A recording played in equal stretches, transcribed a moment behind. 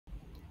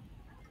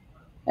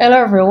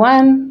Hello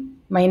everyone,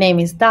 my name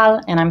is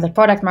Dal and I'm the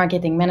Product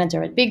Marketing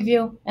Manager at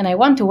BigView and I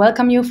want to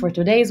welcome you for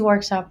today's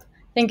workshop.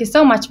 Thank you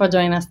so much for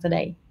joining us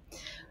today.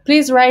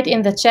 Please write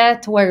in the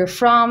chat where you're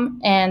from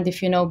and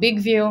if you know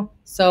BigView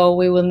so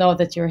we will know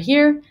that you're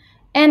here.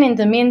 And in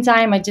the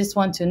meantime, I just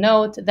want to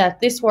note that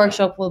this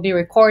workshop will be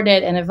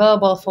recorded and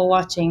available for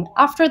watching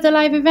after the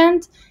live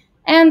event.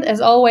 And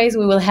as always,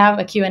 we will have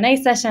a Q&A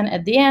session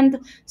at the end,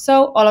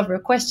 so all of your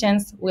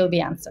questions will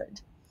be answered.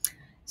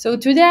 So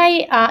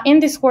today, in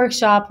this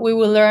workshop, we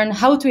will learn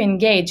how to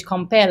engage,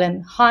 compel,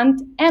 and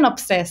hunt and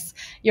obsess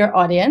your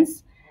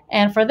audience.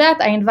 And for that,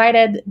 I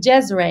invited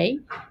Ges Ray.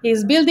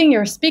 He's building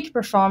your speak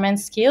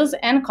performance skills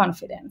and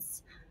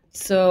confidence.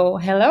 So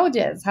hello,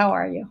 Ges. How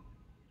are you?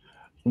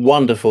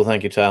 Wonderful.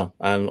 Thank you, Tal.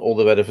 And all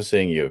the better for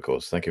seeing you, of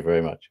course. Thank you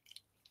very much.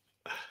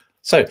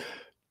 So,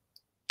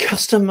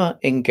 customer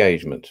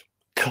engagement,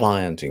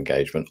 client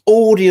engagement,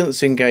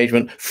 audience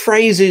engagement,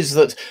 phrases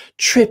that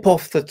trip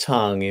off the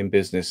tongue in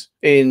business,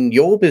 in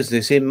your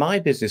business, in my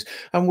business.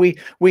 And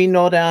we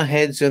nod our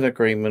heads in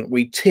agreement.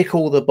 We tick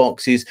all the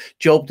boxes,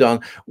 job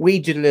done. We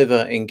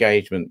deliver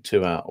engagement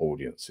to our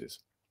audiences.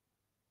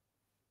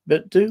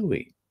 But do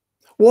we?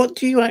 What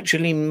do you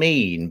actually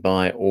mean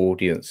by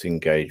audience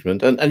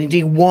engagement? And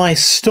indeed, why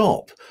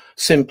stop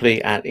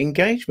simply at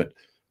engagement?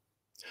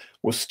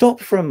 We'll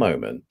stop for a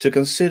moment to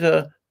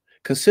consider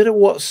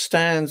what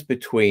stands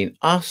between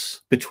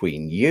us,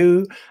 between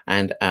you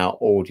and our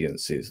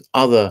audiences.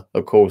 Other,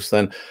 of course,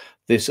 than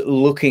this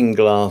looking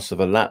glass of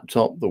a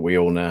laptop that we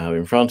all now have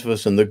in front of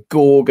us and the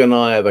Gorgon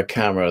eye of a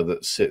camera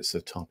that sits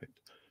atop it.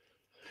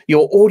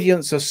 Your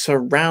audience are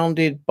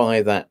surrounded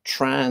by that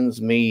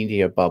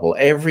transmedia bubble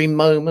every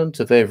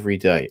moment of every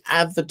day.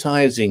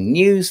 Advertising,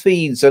 news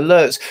feeds,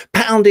 alerts,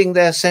 pounding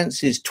their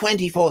senses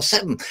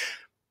 24/7.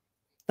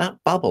 That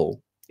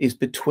bubble is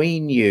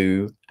between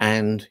you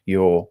and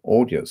your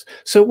audience.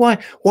 So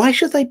why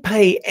should they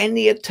pay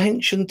any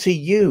attention to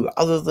you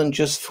other than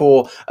just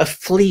for a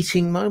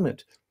fleeting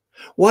moment?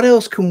 What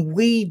else can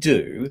we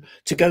do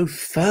to go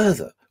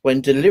further when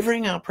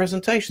delivering our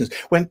presentations,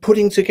 when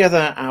putting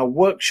together our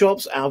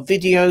workshops, our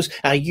videos,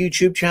 our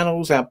YouTube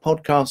channels, our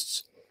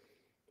podcasts?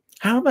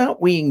 How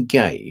about we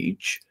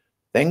engage,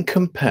 then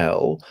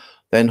compel,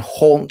 then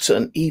haunt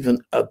and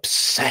even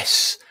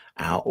obsess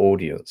our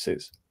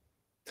audiences?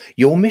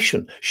 Your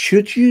mission,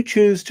 should you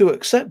choose to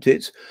accept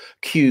it,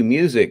 cue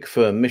music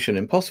for Mission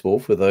Impossible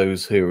for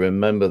those who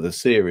remember the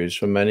series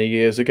from many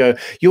years ago.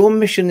 Your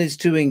mission is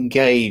to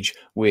engage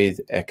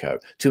with Echo,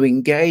 to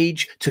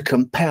engage, to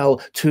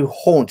compel, to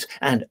haunt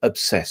and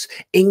obsess.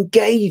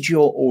 Engage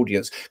your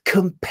audience,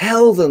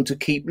 compel them to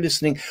keep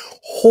listening,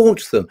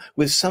 haunt them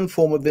with some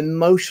form of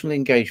emotional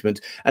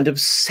engagement and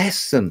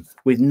obsess them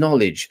with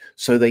knowledge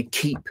so they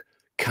keep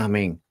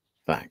coming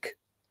back.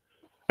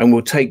 And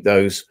we'll take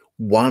those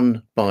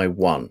one by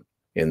one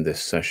in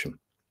this session.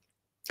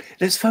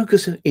 Let's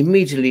focus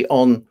immediately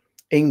on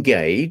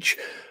engage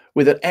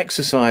with an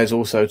exercise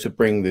also to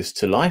bring this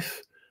to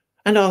life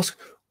and ask,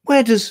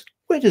 where does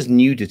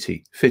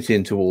nudity fit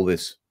into all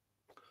this?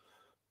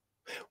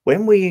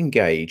 When we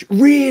engage,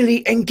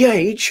 really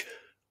engage,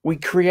 we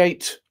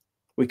create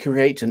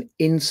an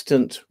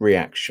instant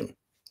reaction.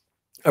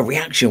 A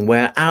reaction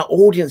where our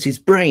audience's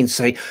brains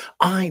say,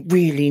 I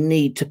really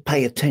need to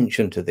pay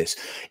attention to this.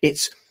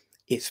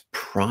 It's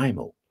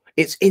primal,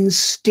 it's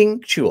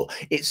instinctual,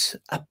 it's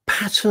a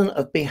pattern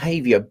of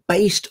behavior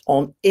based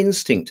on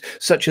instinct,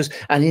 such as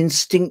an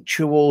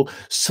instinctual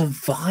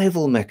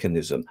survival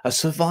mechanism, a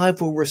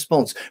survival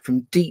response from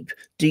deep,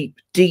 deep,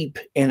 deep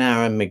in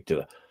our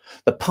amygdala,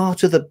 the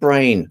part of the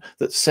brain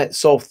that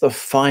sets off the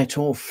fight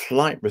or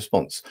flight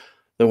response,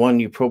 the one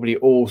you probably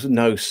all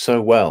know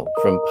so well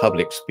from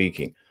public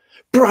speaking.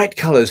 Bright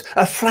colors,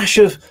 a flash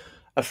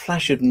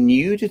of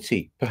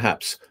nudity,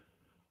 perhaps,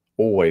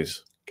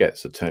 always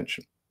gets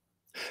attention.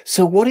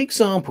 So what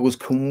examples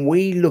can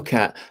we look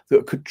at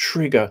that could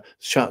trigger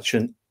such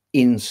an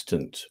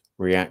instant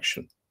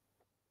reaction?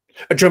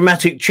 A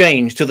dramatic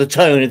change to the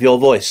tone of your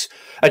voice,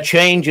 a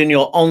change in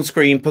your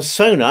on-screen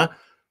persona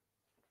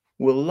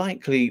will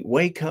likely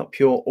wake up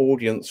your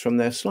audience from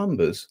their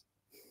slumbers,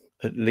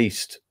 at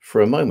least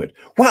for a moment.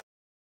 Wow,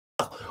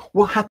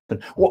 what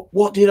happened?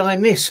 What did I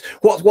miss?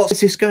 What's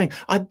this going?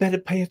 I'd better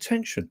pay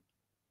attention.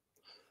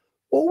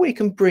 Or we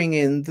can bring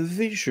in the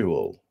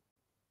visual.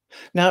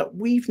 Now,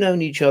 we've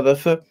known each other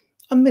for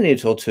a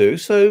minute or two,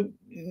 so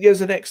there's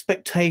an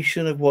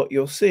expectation of what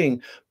you're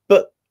seeing,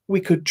 but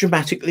we could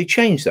dramatically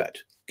change that.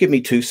 Give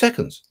me 2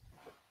 seconds.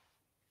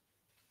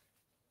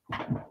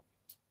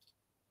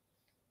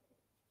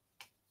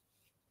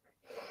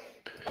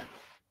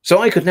 So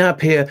I could now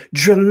appear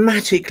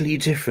dramatically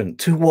different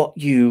to what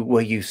you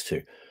were used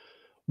to.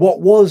 What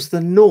was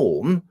the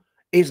norm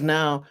is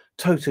now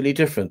totally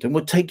different and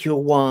would take you a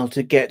while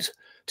to get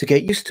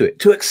used to it,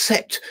 to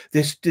accept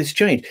this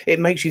change.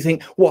 It makes you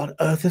think, what on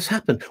earth has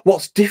happened?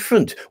 What's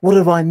different? What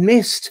have I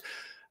missed?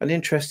 And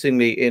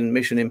interestingly, in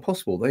Mission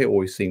Impossible, they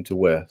always seem to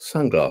wear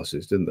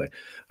sunglasses, didn't they?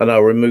 And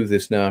I'll remove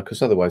this now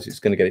because otherwise it's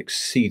going to get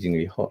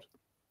exceedingly hot.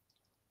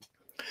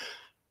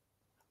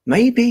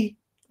 Maybe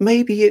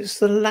Maybe it's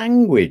the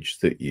language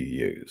that you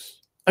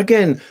use.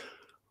 Again,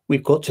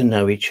 we've got to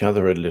know each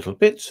other a little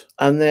bit,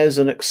 and there's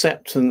an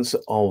acceptance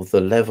of the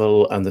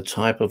level and the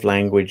type of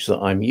language that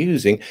I'm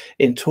using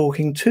in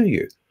talking to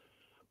you.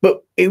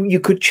 But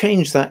you could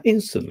change that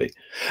instantly.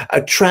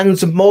 A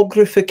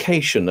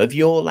transmogrification of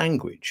your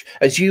language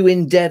as you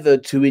endeavor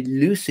to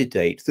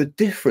elucidate the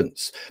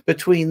difference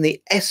between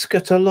the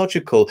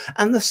eschatological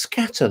and the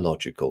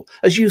scatological,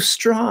 as you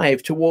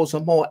strive towards a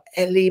more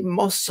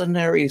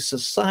eleemosynary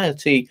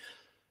society,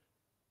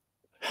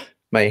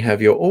 may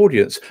have your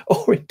audience,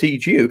 or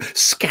indeed you,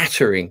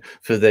 scattering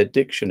for their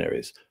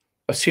dictionaries.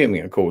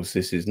 Assuming, of course,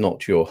 this is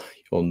not your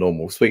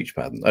normal speech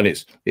pattern, and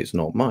it's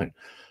not mine.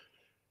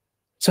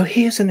 So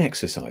here's an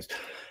exercise.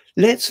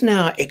 Let's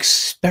now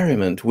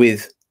experiment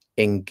with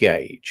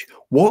engage.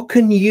 What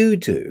can you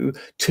do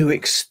to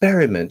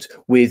experiment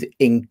with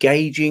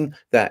engaging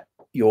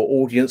your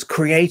audience,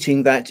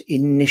 creating that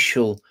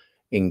initial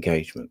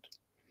engagement?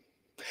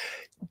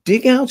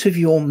 Dig out of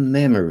your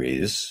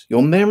memories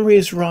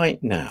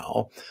right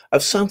now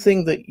of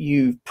something that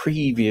you've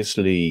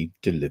previously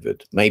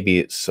delivered. Maybe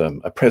it's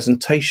a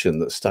presentation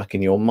that's stuck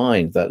in your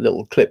mind, that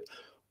little clip,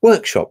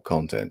 workshop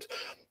content,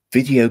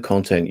 video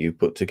content you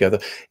put together,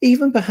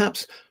 even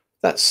perhaps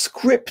that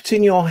script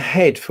in your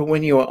head for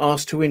when you are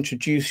asked to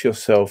introduce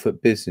yourself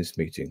at business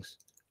meetings.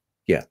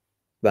 Yeah,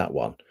 that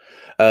one.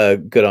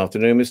 Good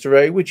afternoon, Mr.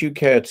 Ray. Would you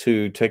care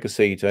to take a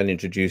seat and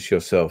introduce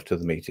yourself to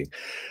the meeting?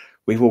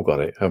 We've all got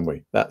it, haven't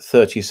we? That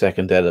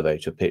 30-second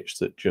elevator pitch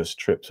that just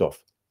trips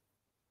off.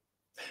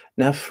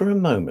 Now, for a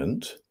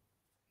moment,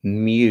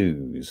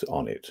 muse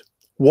on it.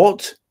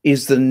 What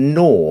is the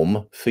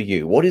norm for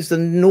you? What is the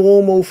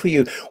normal for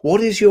you?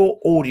 What is your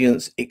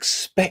audience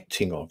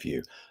expecting of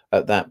you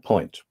at that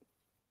point?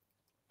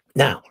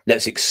 Now,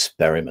 let's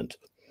experiment.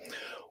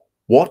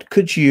 What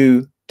could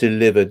you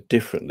deliver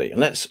differently?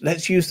 And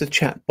let's use the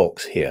chat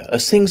box here.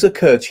 As things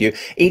occur to you,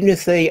 even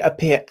if they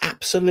appear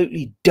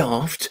absolutely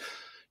daft,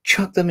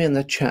 chuck them in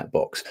the chat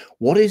box.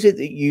 What is it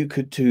that you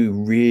could do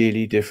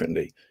really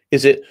differently?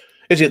 Is it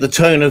the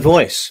tone of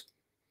voice?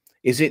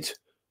 Is it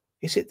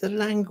the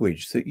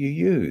language that you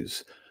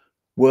use?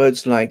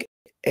 Words like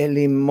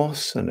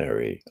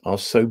eleemosynary are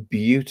so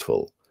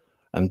beautiful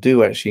and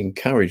do actually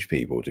encourage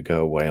people to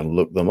go away and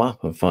look them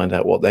up and find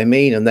out what they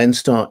mean and then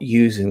start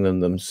using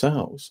them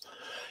themselves.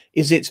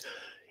 Is it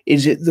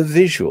the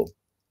visual?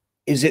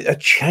 Is it a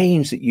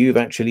change that you've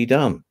actually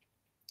done?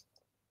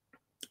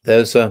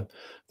 There's a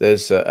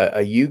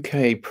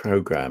UK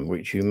program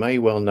which you may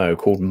well know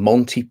called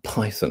Monty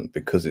Python,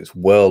 because it's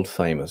world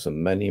famous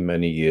and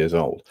many years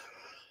old.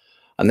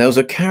 And there was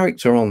a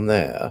character on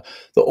there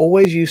that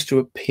always used to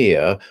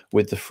appear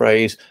with the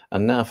phrase,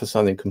 "and now for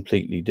something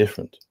completely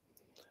different."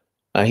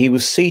 He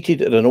was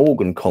seated at an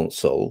organ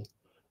console,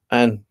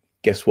 and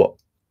guess what?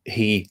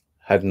 He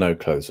had no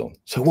clothes on.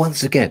 So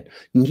once again,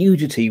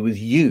 nudity was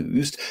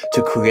used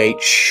to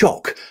create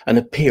shock and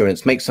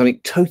appearance, make something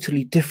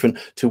totally different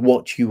to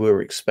what you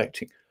were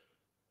expecting.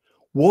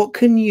 What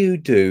can you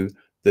do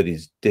that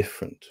is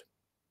different?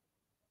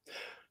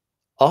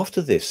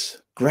 After this,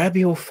 grab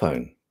your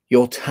phone,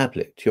 your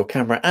tablet, your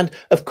camera, and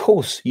of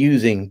course,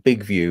 using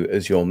Big View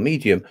as your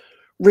medium,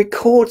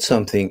 record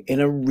something in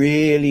a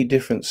really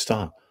different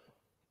style.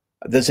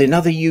 There's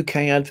another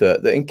UK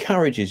advert that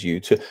encourages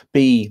you to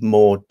be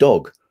more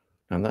dog.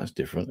 And that's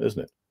different,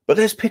 isn't it? But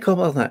let's pick up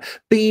on that.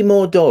 Be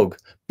more dog,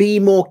 be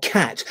more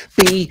cat,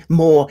 be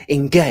more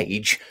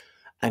engage,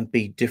 and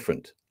be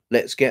different.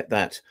 Let's get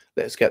that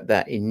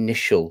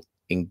initial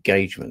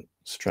engagement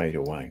straight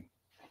away.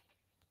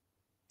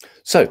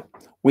 So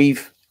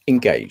we've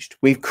engaged.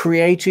 We've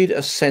created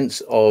a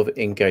sense of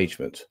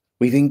engagement.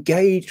 We've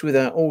engaged with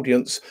our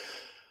audience.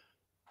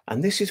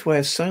 And this is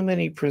where so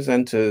many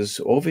presenters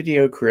or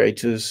video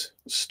creators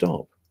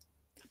stop.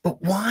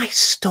 But why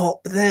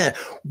stop there?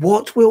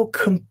 What will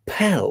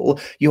compel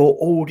your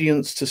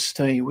audience to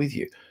stay with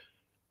you?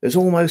 There's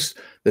almost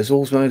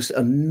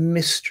a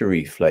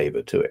mystery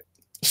flavor to it.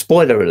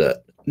 Spoiler alert,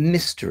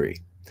 mystery.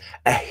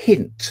 A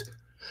hint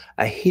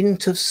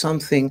of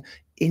something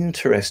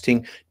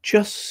interesting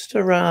just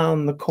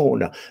around the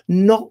corner,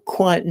 not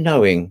quite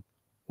knowing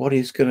what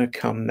is going to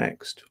come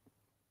next.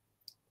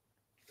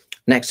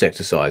 Next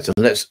exercise, and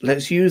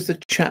let's use the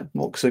chat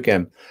box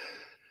again.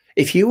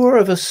 If you were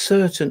of a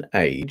certain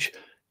age,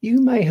 you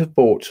may have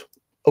bought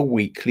a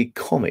weekly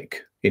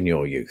comic in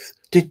your youth.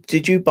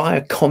 Did you buy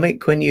a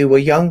comic when you were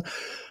young?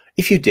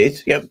 If you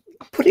did, yeah,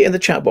 put it in the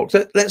chat box.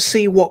 Let's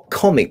see what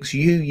comics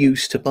you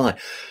used to buy.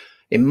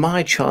 In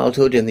my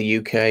childhood in the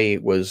UK,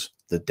 it was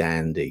The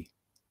Dandy,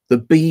 The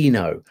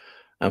Beano,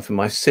 and for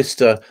my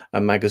sister, a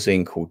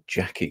magazine called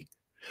Jackie.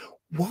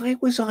 Why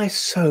was I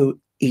so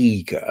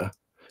eager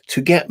to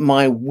get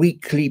my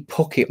weekly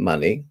pocket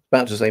money,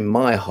 about to say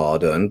my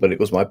hard-earned, but it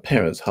was my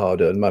parents'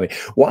 hard-earned money.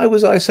 Why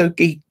was I so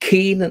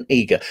keen and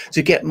eager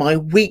to get my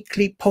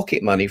weekly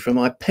pocket money from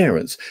my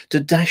parents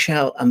to dash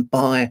out and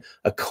buy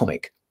a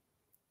comic?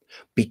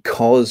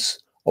 Because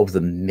of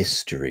the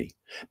mystery,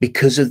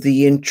 because of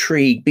the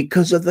intrigue,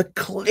 because of the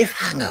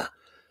cliffhanger.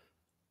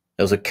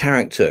 There was a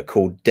character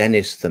called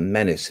Dennis the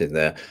Menace in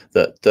there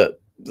that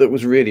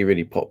was really,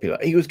 really popular.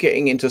 He was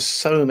getting into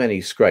so many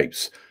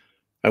scrapes,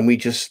 and we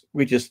just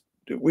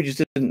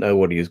didn't know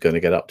what he was going to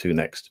get up to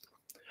next.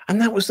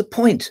 And that was the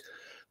point.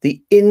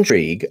 The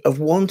intrigue of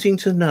wanting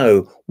to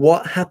know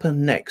what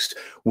happened next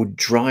would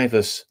drive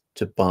us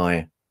to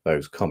buy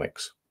those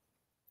comics.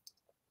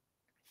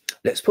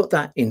 Let's put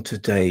that in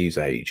today's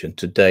age and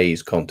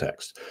today's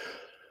context.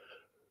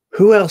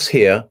 Who else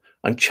here,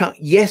 and chuck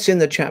yes in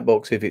the chat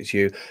box if it's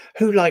you,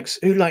 who likes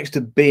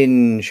to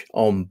binge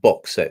on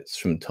box sets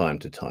from time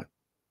to time?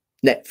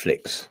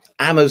 Netflix,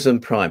 Amazon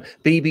Prime,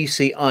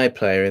 BBC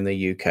iPlayer in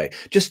the UK.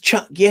 Just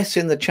chuck yes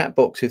in the chat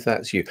box if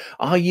that's you.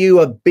 Are you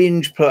a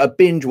binge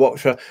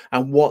watcher,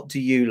 and what do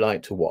you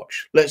like to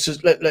watch? Let's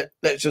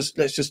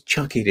just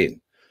chuck it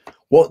in.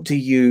 What do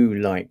you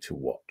like to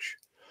watch?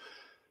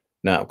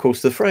 Now, of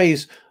course, the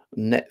phrase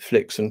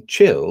Netflix and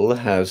chill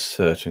has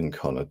certain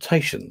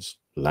connotations.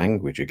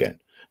 Language again,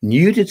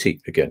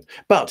 nudity again,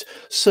 but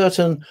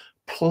certain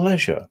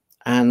pleasure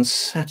and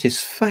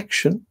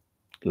satisfaction,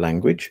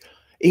 language,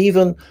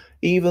 even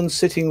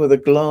sitting with a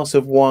glass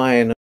of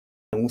wine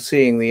and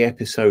seeing the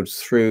episodes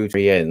through to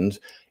the end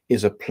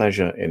is a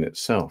pleasure in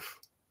itself.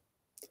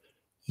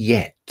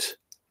 Yet,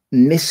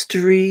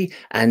 mystery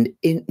and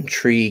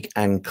intrigue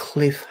and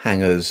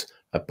cliffhangers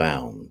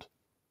abound.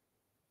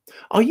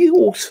 Are you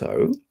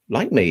also,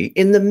 like me,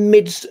 in the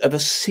midst of a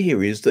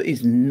series that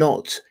is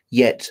not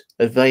yet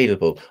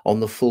available on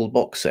the full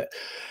box set?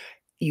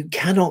 You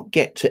cannot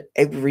get to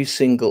every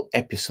single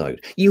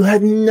episode. You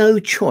have no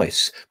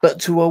choice but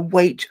to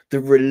await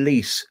the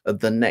release of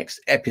the next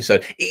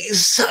episode. It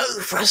is so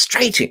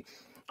frustrating.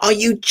 Are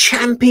you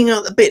champing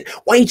at the bit,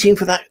 waiting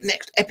for that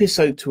next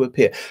episode to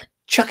appear?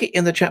 Chuck it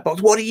in the chat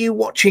box. What are you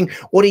watching?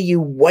 What are you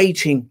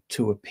waiting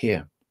to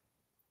appear?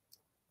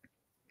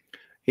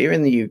 Here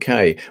in the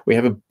UK, we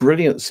have a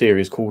brilliant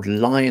series called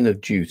Line of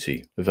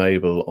Duty,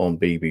 available on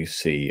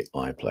BBC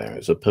iPlayer.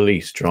 It's a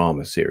police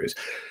drama series.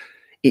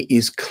 It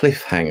is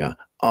cliffhanger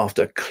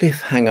after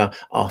cliffhanger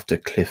after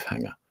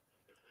cliffhanger.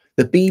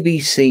 The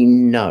BBC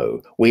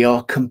know we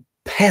are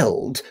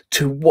compelled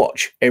to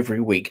watch every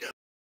week.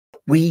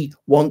 We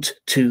want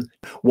to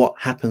what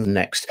happens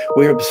next.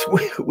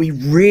 We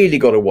really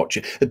got to watch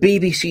it. The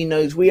BBC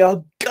knows we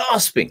are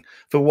gasping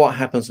for what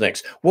happens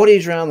next. What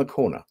is round the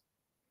corner?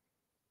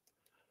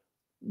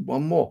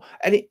 One more.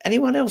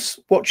 Anyone else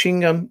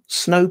watching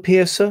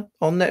Snowpiercer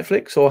on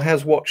Netflix, or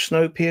has watched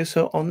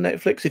Snowpiercer on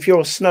Netflix? If you're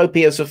a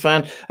Snowpiercer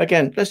fan,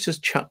 again, let's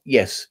just chuck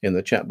yes in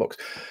the chat box.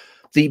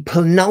 The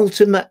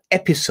penultimate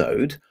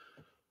episode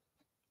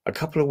a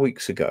couple of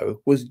weeks ago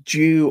was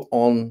due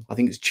on, I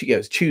think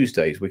it's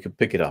Tuesdays. We could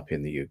pick it up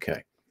in the UK,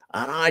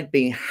 and I'd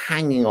been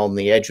hanging on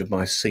the edge of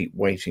my seat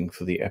waiting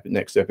for the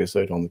next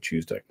episode on the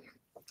Tuesday.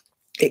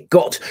 It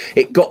got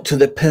to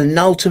the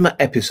penultimate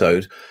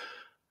episode,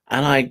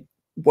 and I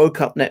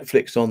woke up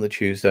Netflix on the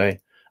Tuesday,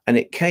 and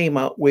it came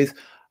up with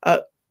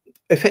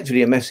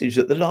effectively a message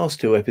that the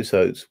last two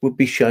episodes would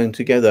be shown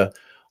together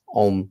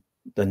on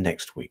the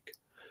next week.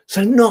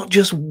 So not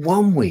just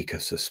 1 week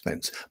of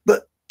suspense,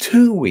 but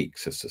 2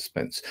 weeks of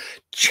suspense,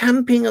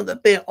 champing at the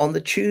bit on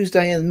the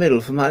Tuesday in the middle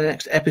for my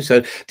next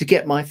episode to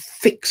get my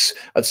fix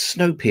of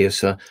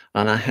Snowpiercer,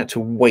 and I had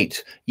to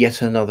wait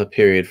yet another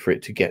period for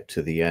it to get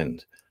to the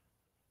end.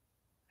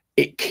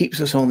 It keeps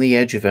us on the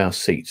edge of our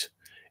seat.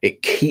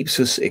 It keeps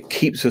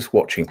us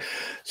watching.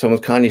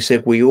 Someone kindly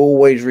said, we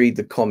always read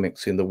the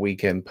comics in the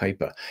weekend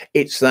paper.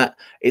 It's that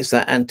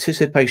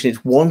anticipation.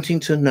 It's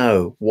wanting to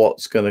know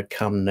what's going to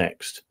come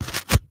next.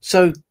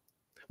 So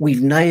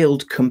we've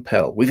nailed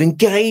Compel. We've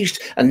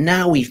engaged, and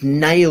now we've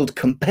nailed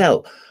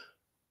Compel.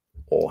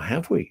 Or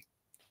have we?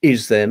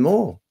 Is there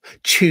more?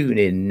 Tune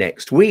in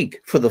next week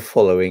for the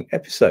following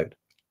episode.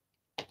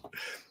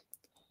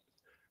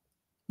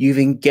 You've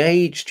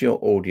engaged your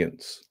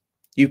audience.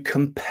 You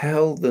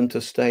compel them to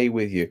stay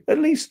with you, at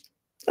least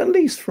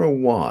for a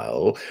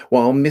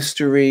while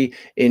mystery,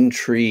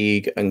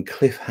 intrigue, and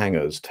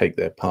cliffhangers take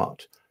their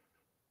part.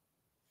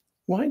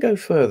 Why go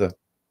further?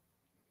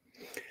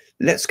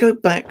 Let's go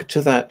back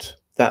to that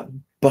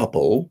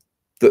bubble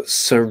that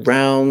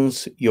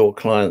surrounds your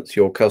clients,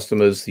 your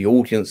customers, the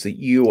audience that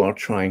you are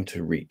trying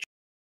to reach.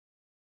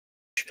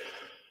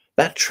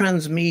 That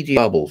transmedia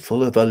bubble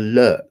full of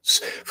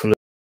alerts, full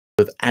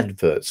of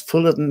adverts,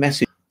 full of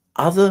messages,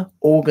 other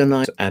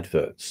organized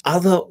adverts,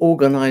 other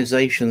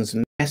organizations'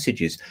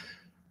 messages.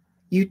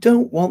 You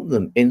don't want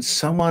them in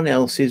someone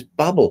else's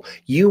bubble.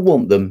 You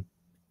want them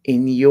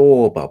in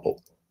your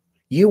bubble.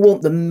 You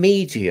want the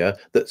media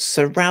that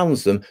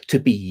surrounds them to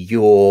be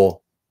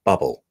your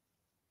bubble.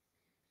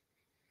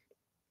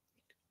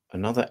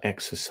 Another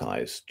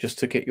exercise, just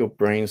to get your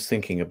brains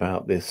thinking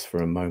about this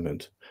for a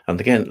moment. And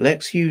again,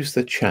 let's use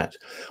the chat.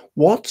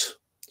 What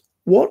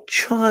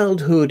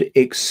childhood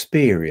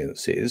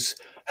experiences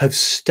have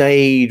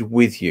stayed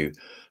with you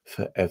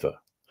forever,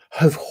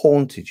 have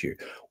haunted you?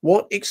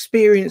 What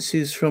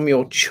experiences from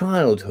your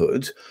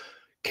childhood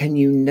can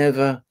you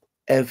never,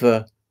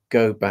 ever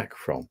go back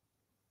from?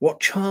 What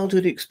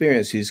childhood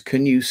experiences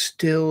can you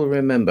still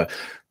remember?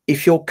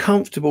 If you're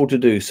comfortable to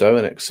do so,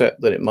 and accept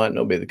that it might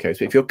not be the case,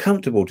 but if you're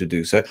comfortable to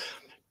do so,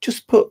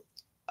 just put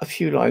a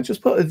few lines,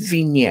 just put a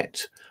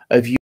vignette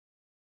of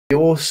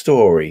your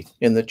story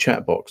in the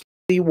chat box.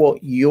 See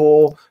what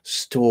your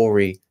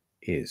story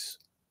is.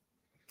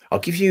 I'll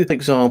give you an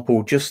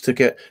example just to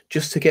get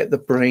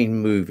the brain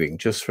moving,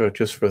 just for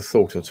a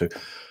thought or two.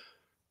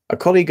 A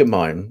colleague of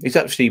mine, he's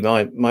actually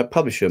my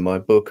publisher, my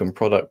book and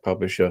product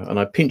publisher, and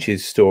I pinch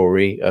his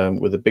story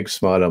with a big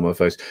smile on my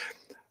face.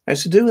 And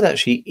it's to do with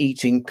actually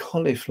eating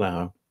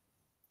cauliflower.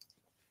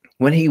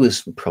 When he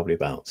was probably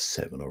about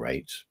 7 or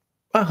 8,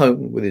 at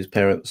home with his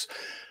parents,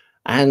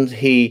 and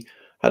he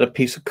had a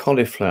piece of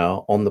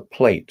cauliflower on the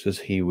plate as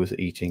he was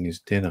eating his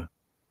dinner.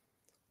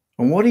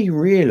 And what he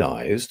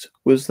realized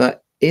was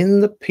that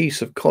in the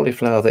piece of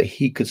cauliflower that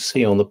he could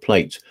see on the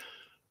plate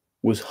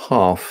was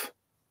half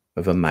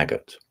of a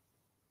maggot.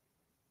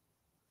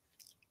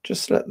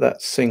 Just let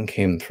that sink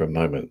in for a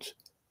moment.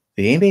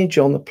 The image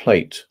on the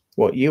plate,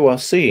 what you are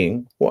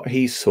seeing, what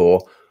he saw,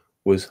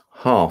 was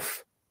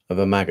half of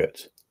a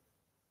maggot.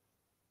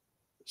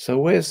 So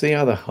where's the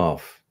other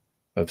half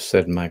of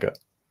said maggot?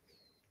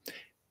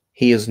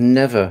 He has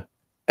never,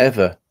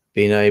 ever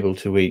been able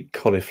to eat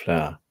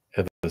cauliflower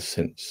ever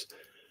since.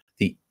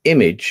 The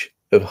image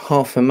of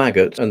half a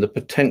maggot and the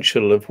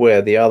potential of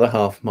where the other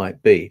half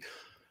might be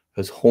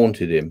has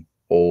haunted him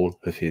all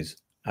of his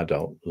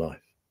adult life.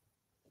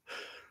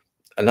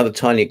 Another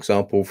tiny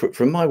example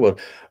from my world,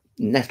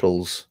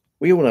 nettles.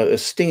 We all know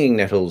stinging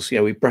nettles,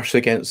 we brush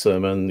against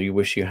them and you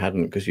wish you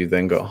hadn't, because you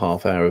then got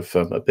half hour of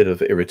a bit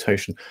of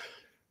irritation.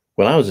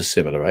 When I was a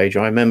similar age,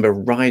 I remember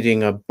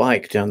riding a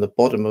bike down the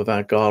bottom of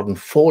our garden,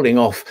 falling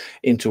off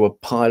into a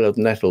pile of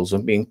nettles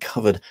and being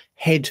covered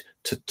head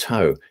to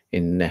toe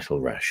in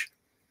nettle rash.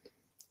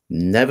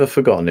 Never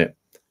forgotten it,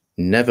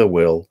 never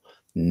will,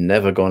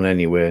 never gone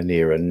anywhere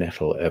near a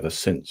nettle ever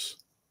since.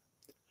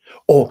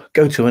 Or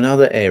go to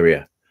another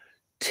area,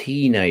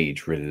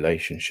 teenage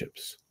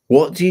relationships.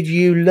 What did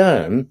you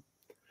learn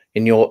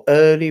in your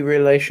early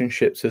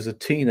relationships as a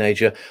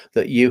teenager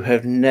that you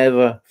have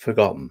never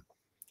forgotten?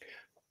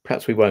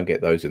 Perhaps we won't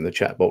get those in the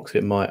chat box.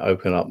 It might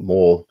open up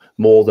more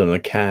than a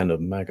can of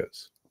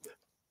maggots.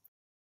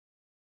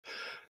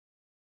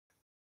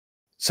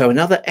 So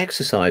another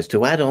exercise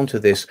to add on to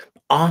this,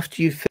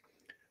 after you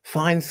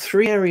find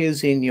 3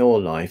 areas in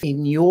your life,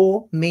 in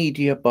your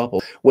media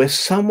bubble, where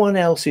someone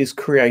else's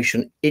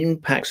creation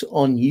impacts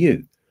on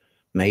you.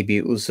 Maybe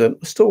it was a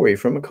story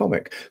from a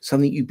comic,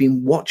 something you've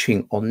been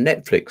watching on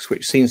Netflix,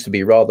 which seems to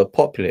be rather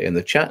popular in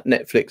the chat.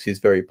 Netflix is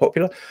very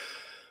popular.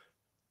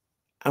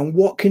 And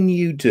what can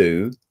you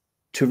do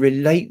to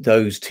relate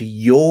those to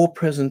your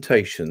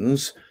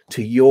presentations,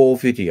 to your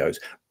videos?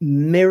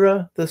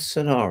 Mirror the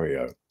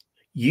scenario.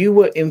 You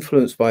were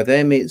influenced by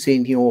them. It's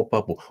in your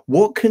bubble.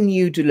 What can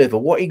you deliver?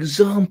 What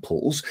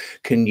examples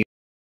can you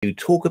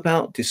talk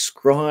about,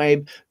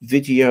 describe,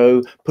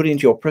 video, put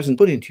into your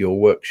put into your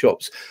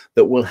workshops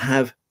that will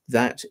have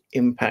that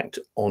impact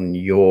on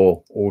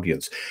your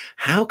audience?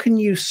 How can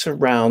you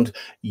surround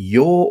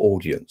your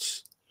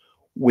audience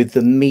with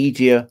the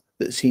media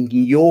that's in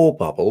your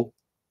bubble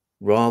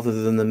rather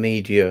than the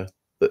media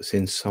that's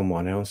in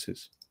someone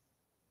else's?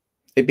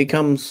 It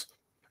becomes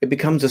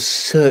a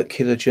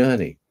circular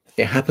journey.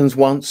 It happens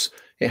once,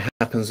 it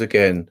happens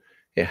again,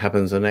 it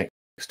happens the next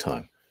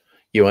time.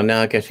 You are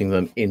now getting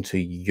them into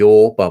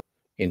your bubble,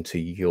 into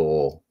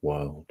your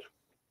world.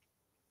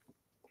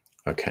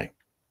 Okay,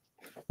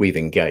 we've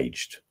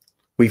engaged,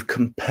 we've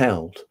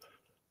compelled,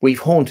 we've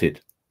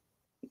haunted.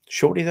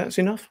 Surely that's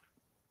enough.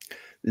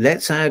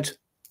 Let's add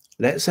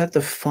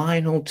the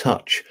final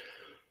touch.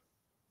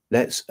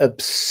 Let's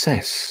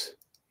obsess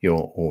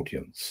your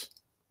audience.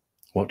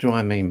 What do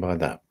I mean by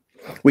that?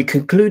 We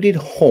concluded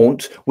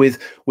haunt with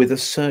a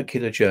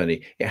circular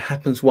journey. It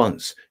happens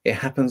once, it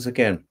happens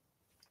again.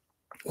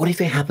 What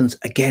if it happens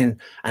again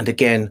and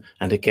again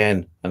and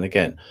again and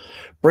again?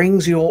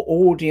 Brings your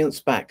audience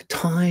back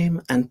time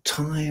and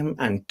time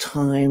and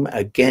time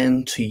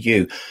again to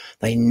you.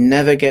 They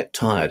never get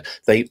tired.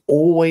 They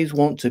always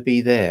want to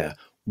be there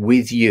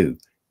with you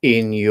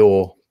in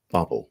your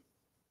bubble.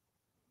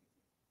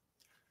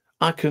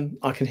 I can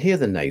hear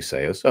the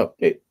naysayers. Oh,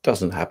 it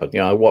doesn't happen.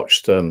 I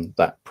watched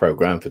that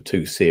program for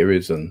 2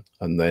 series and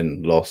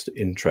then lost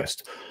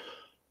interest.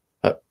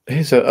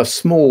 Here's a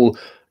small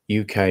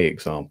UK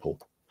example.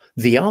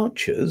 The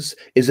Archers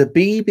is a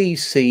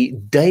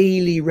BBC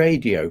daily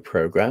radio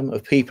program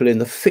of people in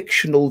the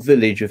fictional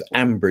village of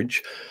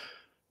Ambridge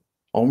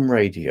on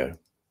radio. Do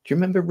you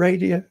remember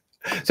radio?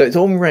 So it's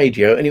on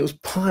radio, and it was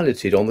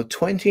piloted on the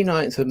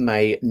 29th of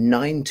May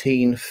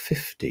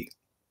 1950.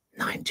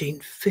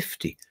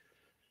 1950.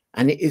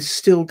 And it is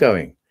still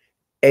going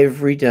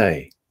every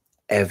day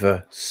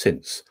ever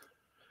since.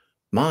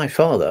 My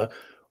father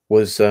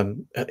was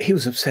he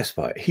was obsessed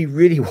by it. He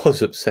really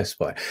was obsessed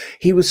by it.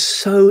 He was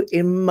so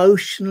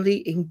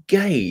emotionally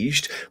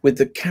engaged with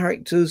the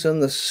characters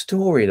and the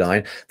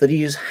storyline that he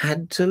just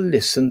had to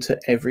listen to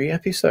every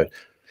episode.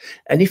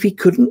 And if he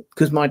couldn't,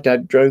 because my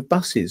dad drove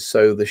buses,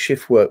 so the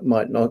shift work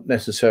might not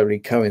necessarily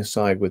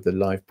coincide with the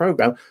live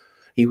program,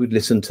 He would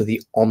listen to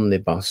the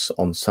omnibus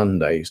on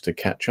Sundays to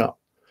catch up.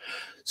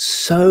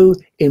 So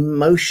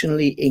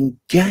emotionally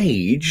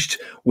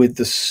engaged with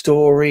the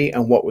story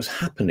and what was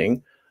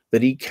happening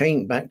that he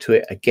came back to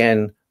it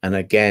again and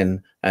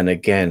again and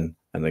again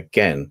and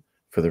again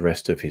for the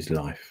rest of his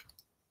life.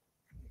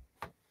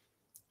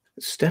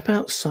 Step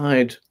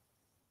outside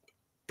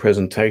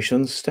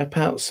presentations, step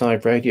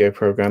outside radio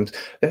programs.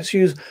 Let's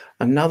use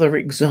another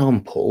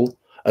example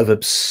of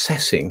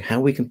obsessing, how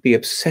we can be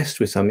obsessed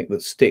with something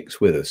that sticks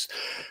with us.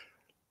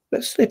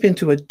 Let's slip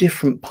into a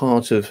different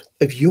part of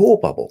your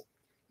bubble.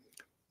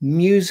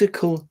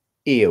 Musical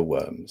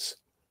earworms,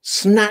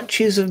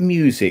 snatches of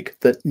music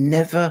that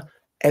never,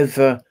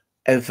 ever,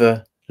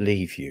 ever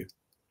leave you.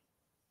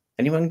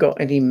 Anyone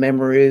got any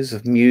memories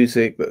of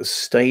music that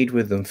stayed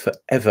with them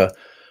forever?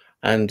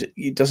 And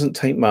it doesn't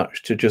take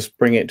much to just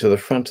bring it to the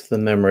front of the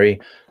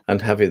memory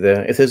and have it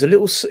there. If there's a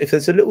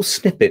little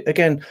snippet,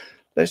 again,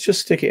 let's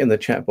just stick it in the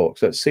chat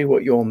box. Let's see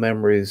what your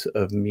memories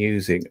of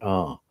music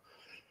are.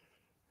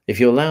 If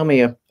you allow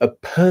me a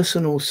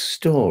personal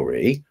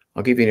story,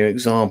 I'll give you an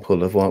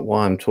example of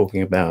why I'm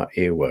talking about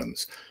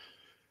earworms.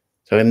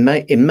 So in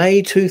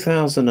May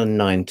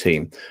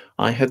 2019,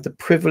 I had the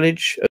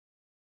privilege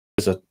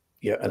as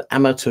an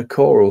amateur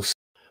choral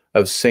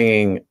of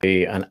singing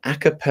an a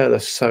cappella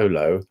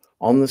solo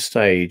on the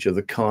stage of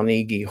the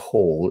Carnegie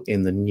Hall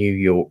in the New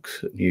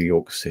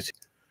York City.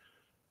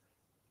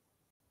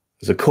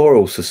 As a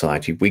choral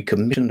society, we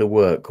commissioned a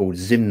work called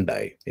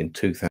Zimbe in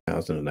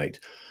 2008.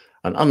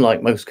 And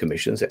unlike most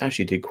commissions, it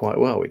actually did quite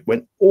well. It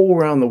went all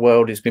around the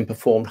world. It's been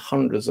performed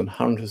hundreds and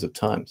hundreds of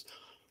times.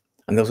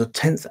 And there was a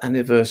 10th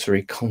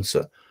anniversary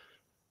concert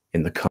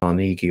in the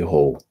Carnegie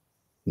Hall,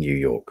 New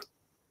York.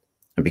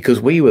 And because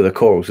we were the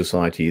choral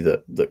society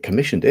that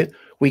commissioned it,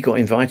 we got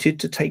invited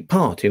to take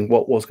part in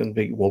what was going to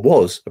be,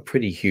 was a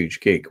pretty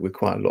huge gig with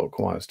quite a lot of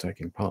choirs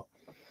taking part.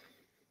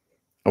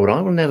 And what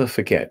I will never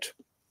forget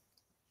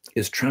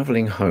is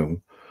traveling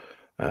home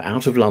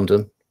out of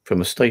London, from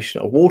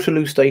a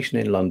Waterloo station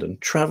in London,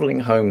 traveling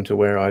home to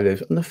where I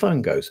live, and the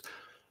phone goes.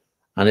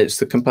 And it's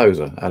the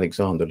composer,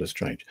 Alexander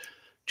Lestrange.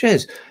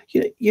 Ges,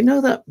 you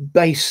know that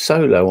bass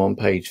solo on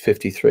page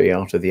 53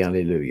 after the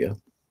Alleluia?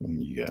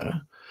 Yeah.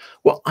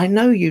 Well, I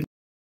know you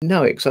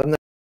know it because I know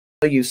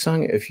you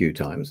sung it a few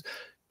times.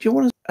 Do you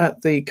want to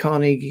at the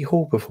Carnegie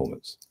Hall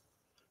performance?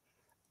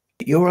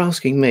 You're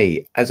asking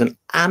me, as an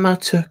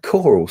amateur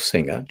choral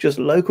singer, just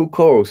local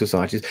choral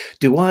societies,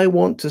 do I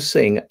want to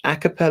sing a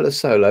cappella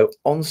solo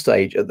on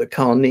stage at the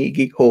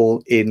Carnegie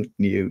Hall in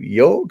New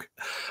York?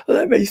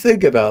 Let me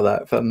think about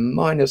that for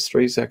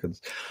 -3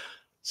 seconds.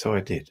 So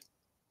I did.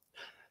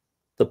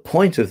 The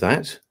point of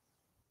that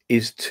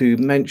is to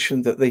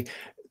mention that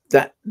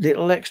that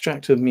little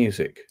extract of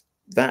music,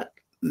 that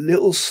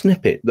little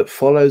snippet that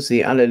follows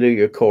the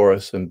Alleluia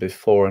chorus and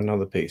before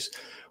another piece,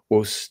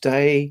 will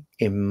stay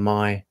in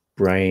my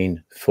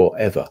brain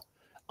forever.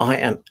 I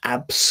am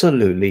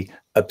absolutely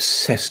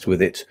obsessed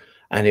with it,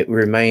 and it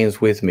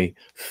remains with me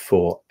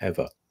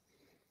forever.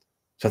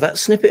 So that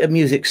snippet of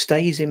music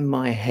stays in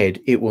my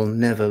head. It will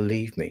never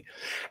leave me.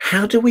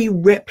 How do we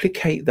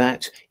replicate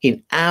that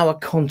in our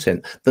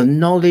content, the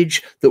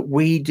knowledge that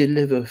we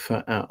deliver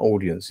for our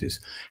audiences?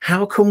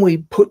 How can we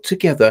put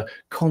together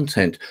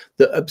content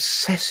that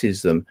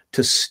obsesses them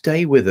to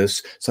stay with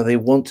us so they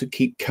want to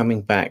keep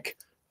coming back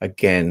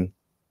again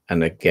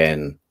and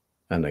again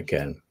and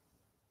again?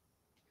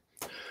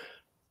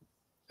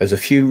 There's a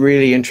few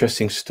really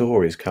interesting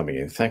stories coming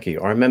in. Thank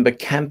you. I remember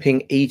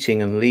camping,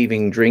 eating and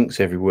leaving drinks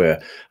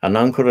everywhere. An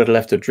uncle had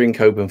left a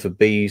drink open for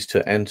bees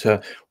to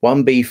enter.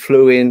 One bee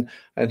flew in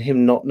and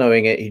him not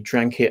knowing it, he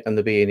drank it and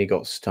the bee and he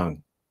got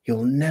stung.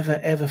 You'll never,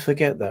 ever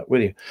forget that,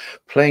 will you?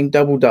 Playing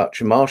double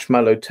dutch,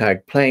 marshmallow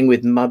tag, playing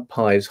with mud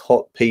pies,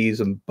 hot peas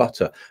and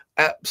butter.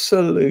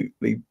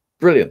 Absolutely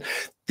brilliant.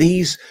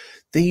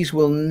 These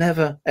will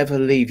never, ever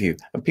leave you.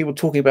 And people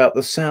talking about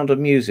the sound of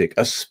music,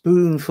 a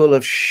spoonful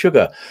of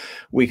sugar.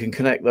 We can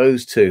connect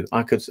those two.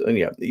 I could,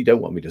 yeah, you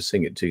don't want me to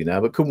sing it to you now,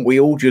 but couldn't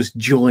we all just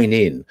join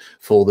in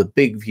for the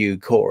Big View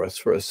chorus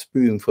for a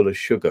spoonful of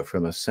sugar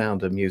from a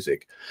sound of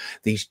music?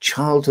 These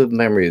childhood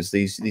memories,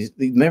 these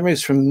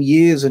memories from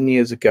years and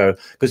years ago,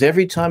 because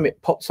every time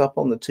it pops up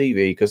on the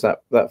TV, because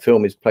that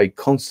film is played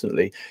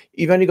constantly,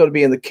 you've only got to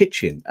be in the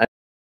kitchen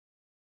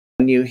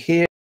and you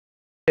hear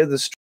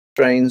the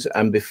strains,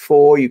 and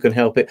before you can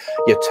help it,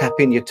 you're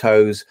tapping your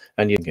toes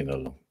and you're getting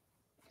along.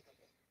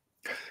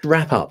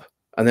 Wrap up,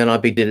 and then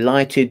I'd be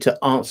delighted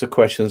to answer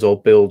questions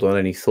or build on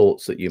any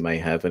thoughts that you may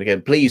have. And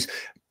again, please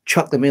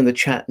chuck them in the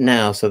chat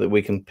now so that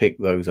we can pick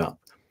those up.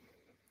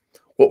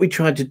 What we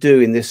tried to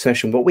do in this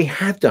session, what we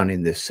have done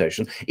in this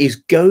session, is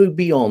go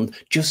beyond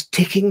just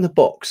ticking the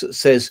box that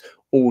says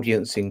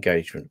audience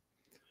engagement.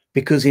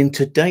 Because in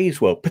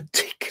today's world,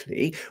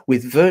 particularly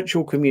with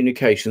virtual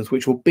communications,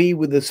 which will be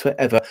with us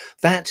forever,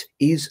 that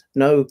is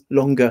no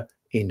longer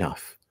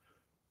enough.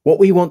 What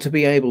we want to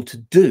be able to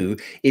do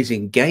is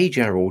engage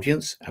our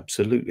audience,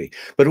 absolutely,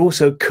 but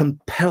also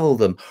compel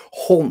them,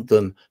 haunt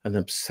them, and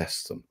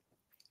obsess them.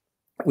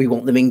 We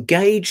want them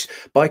engaged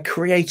by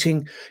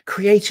creating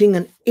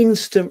an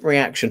instant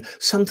reaction,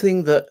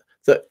 something that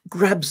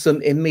grabs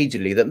them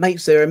immediately, that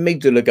makes their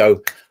amygdala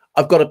go,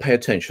 I've got to pay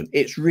attention.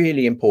 It's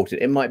really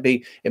important. It might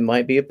be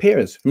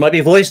appearance, it might be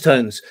voice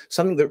tones,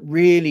 something that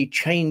really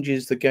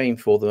changes the game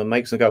for them and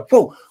makes them go,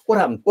 whoa, what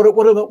happened?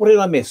 What did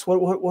I miss? What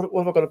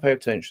have I got to pay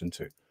attention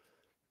to?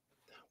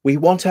 We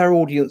want our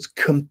audience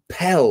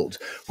compelled.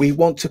 We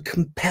want to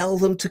compel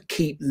them to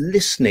keep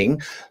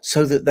listening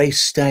so that they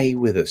stay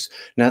with us.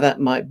 Now, that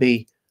might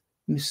be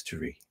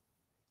mystery,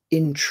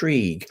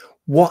 intrigue.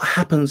 What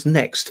happens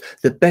next?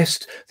 The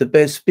best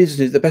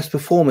business, the best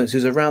performance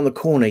is around the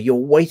corner. You're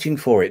waiting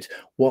for it.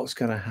 What's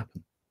going to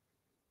happen?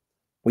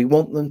 We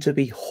want them to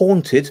be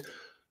haunted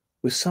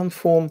with some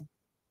form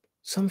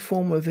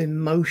of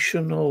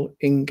emotional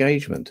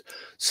engagement,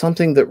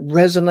 something that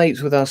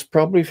resonates with us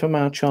probably from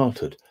our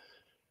childhood.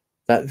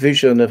 That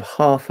vision of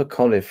half a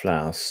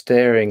cauliflower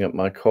staring at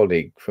my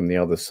colleague from the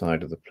other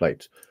side of the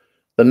plate,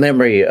 the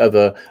memory of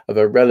a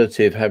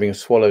relative having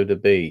swallowed a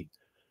bee,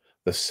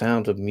 the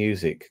sound of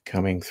music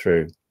coming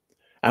through.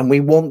 And we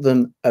want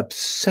them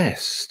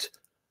obsessed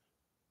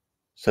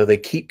so they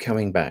keep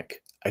coming back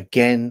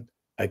again,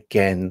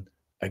 again,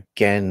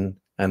 again,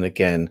 and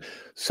again,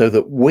 so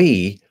that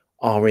we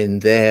are in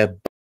their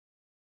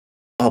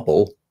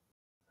bubble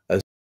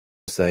as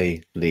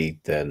they lead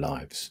their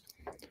lives.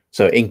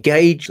 So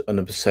engage and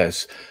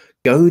obsess.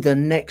 Go the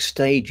next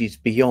stages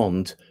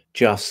beyond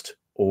just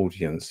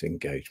audience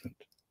engagement.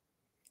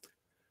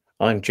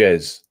 I'm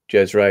Ges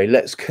Ray.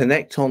 Let's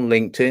connect on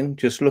LinkedIn.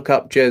 Just look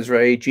up Ges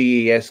Ray,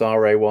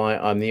 Gesray.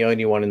 I'm the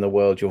only one in the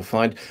world you'll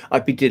find.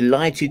 I'd be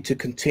delighted to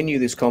continue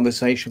this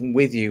conversation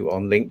with you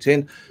on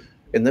LinkedIn.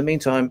 In the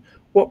meantime,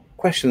 what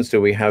questions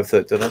do we have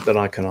that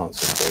I can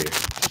answer for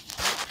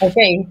you?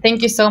 Okay,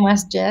 thank you so much,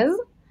 Ges.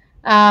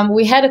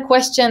 We had a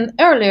question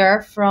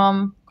earlier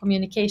from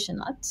Communication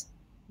Nut.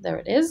 There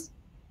it is.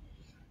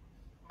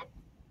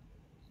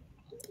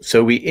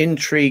 So we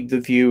intrigue the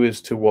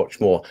viewers to watch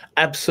more.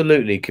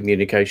 Absolutely,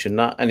 Communication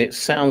Nut. And it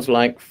sounds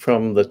like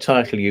from the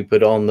title you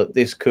put on that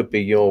this could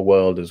be your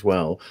world as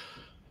well.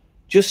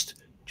 Just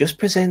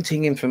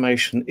presenting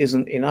information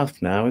isn't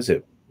enough now, is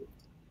it?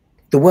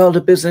 The world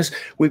of business,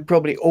 we've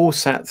probably all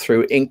sat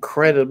through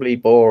incredibly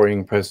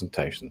boring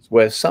presentations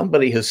where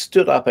somebody has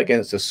stood up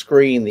against a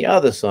screen the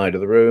other side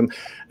of the room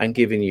and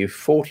given you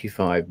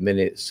 45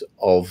 minutes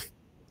of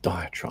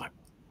diatribe.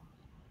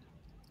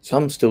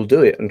 Some still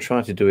do it and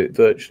try to do it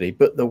virtually,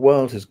 but the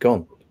world has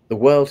gone. The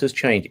world has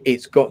changed.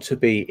 It's got to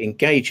be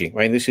engaging,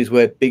 right? And this is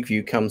where Big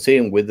View comes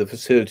in with the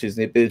facilities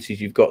and the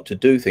abilities you've got to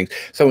do things.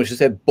 Someone just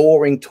said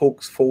boring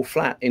talks fall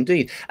flat,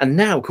 indeed. And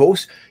now, of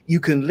course, you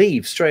can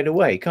leave straight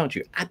away, can't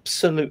you?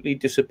 Absolutely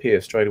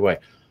disappear straight away.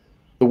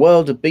 The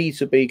world of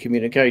B2B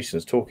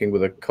communications, talking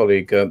with a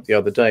colleague the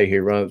other day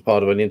who runs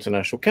part of an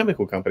international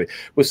chemical company,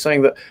 was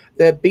saying that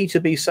their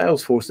B2B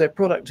sales force, their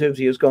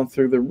productivity has gone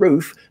through the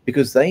roof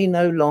because they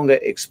no longer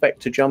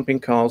expect to jump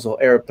in cars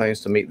or airplanes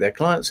to meet their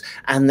clients,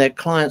 and their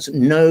clients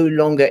no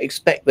longer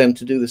expect them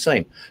to do the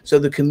same. So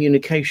the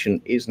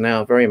communication is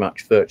now very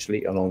much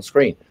virtually and on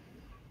screen.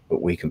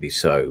 But we can be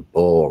so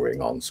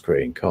boring on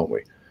screen, can't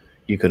we?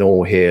 You can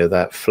all hear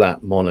that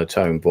flat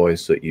monotone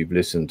voice that you've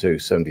listened to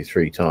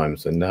 73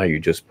 times, and now you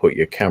just put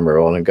your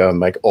camera on and go and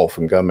make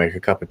a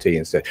cup of tea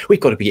instead. We've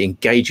got to be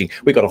engaging.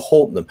 We've got to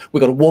haunt them.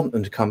 We've got to want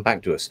them to come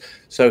back to us.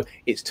 So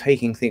it's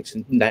taking things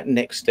that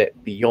next step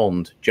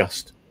beyond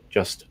just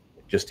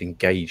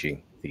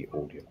engaging the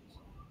audience.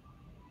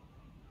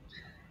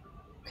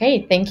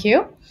 Okay, thank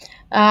you.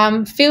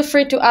 Feel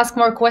free to ask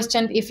more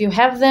questions if you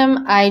have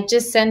them. I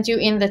just sent you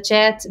in the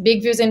chat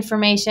Big View's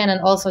information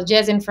and also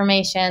Ges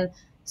information,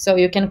 so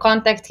you can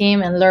contact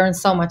him and learn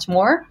so much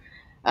more.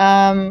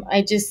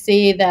 I just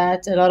see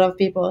that a lot of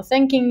people are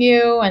thanking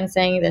you and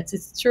saying that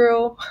it's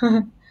true.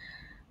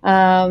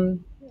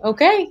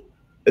 Okay.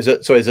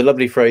 There's a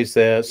lovely phrase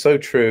there. So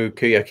true.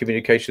 Yeah,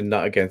 Communication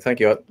Nut again.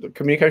 Thank you.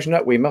 Communication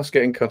Nut, we must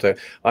get in contact.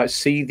 I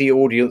see the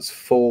audience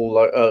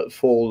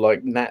fall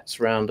like gnats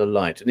round a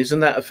light. And isn't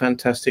that a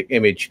fantastic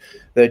image?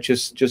 They're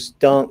just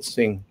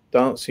dancing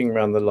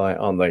around the light,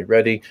 aren't they?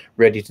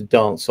 Ready to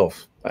dance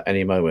off at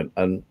any moment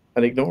and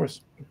ignore us.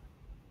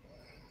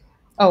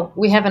 Oh,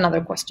 we have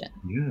another question.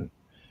 Yeah.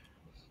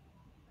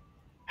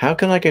 How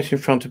can I get in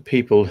front of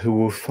people who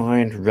will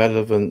find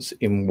relevance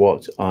in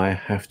what I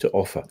have to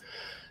offer?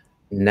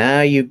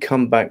 Now you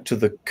come back to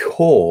the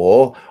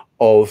core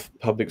of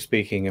public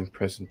speaking and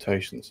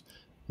presentations.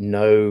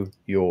 Know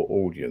your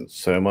audience.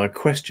 So my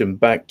question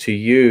back to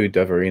you,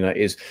 Davarina,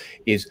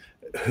 is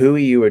who are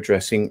you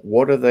addressing?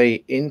 What are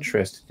they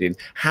interested in?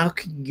 How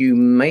can you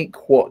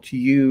make what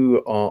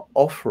you are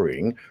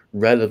offering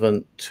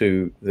relevant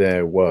to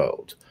their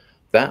world?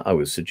 That, I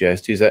would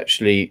suggest, is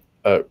actually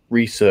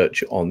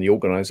research on the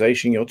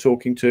organization you're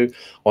talking to,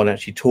 on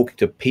actually talking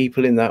to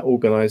people in that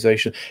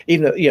organization.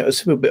 Even a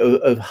simple bit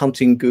of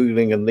hunting,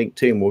 Googling, and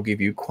LinkedIn will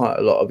give you quite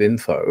a lot of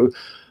info.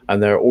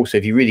 And there are also,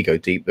 if you really go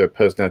deep, there are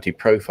personality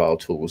profile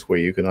tools where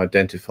you can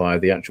identify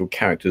the actual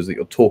characters that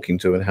you're talking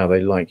to and how they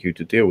like you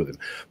to deal with them.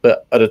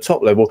 But at a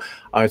top level,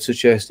 I'd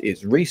suggest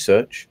it's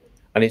research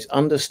and it's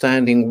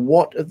understanding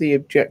what are the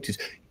objectives.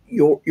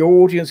 Your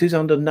audience is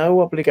under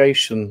no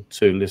obligation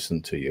to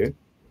listen to you.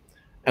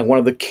 And one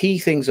of the key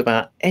things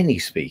about any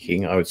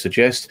speaking, I would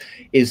suggest,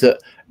 is that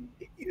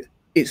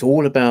it's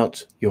all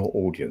about your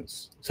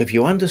audience. So if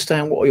you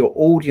understand what your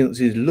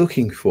audience is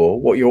looking for,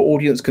 what your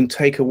audience can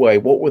take away,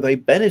 what will they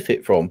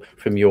benefit from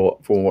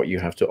what you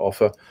have to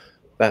offer,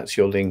 that's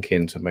your link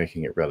into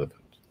making it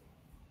relevant.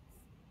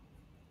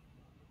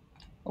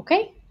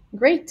 Okay,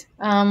 great.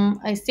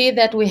 I see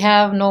that we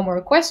have no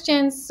more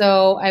questions,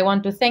 so I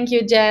want to thank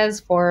you, Ges,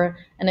 for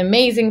an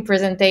amazing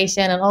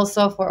presentation, and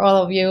also for all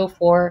of you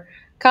for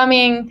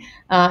coming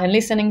and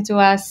listening to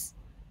us.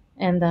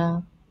 And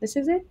this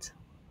is it.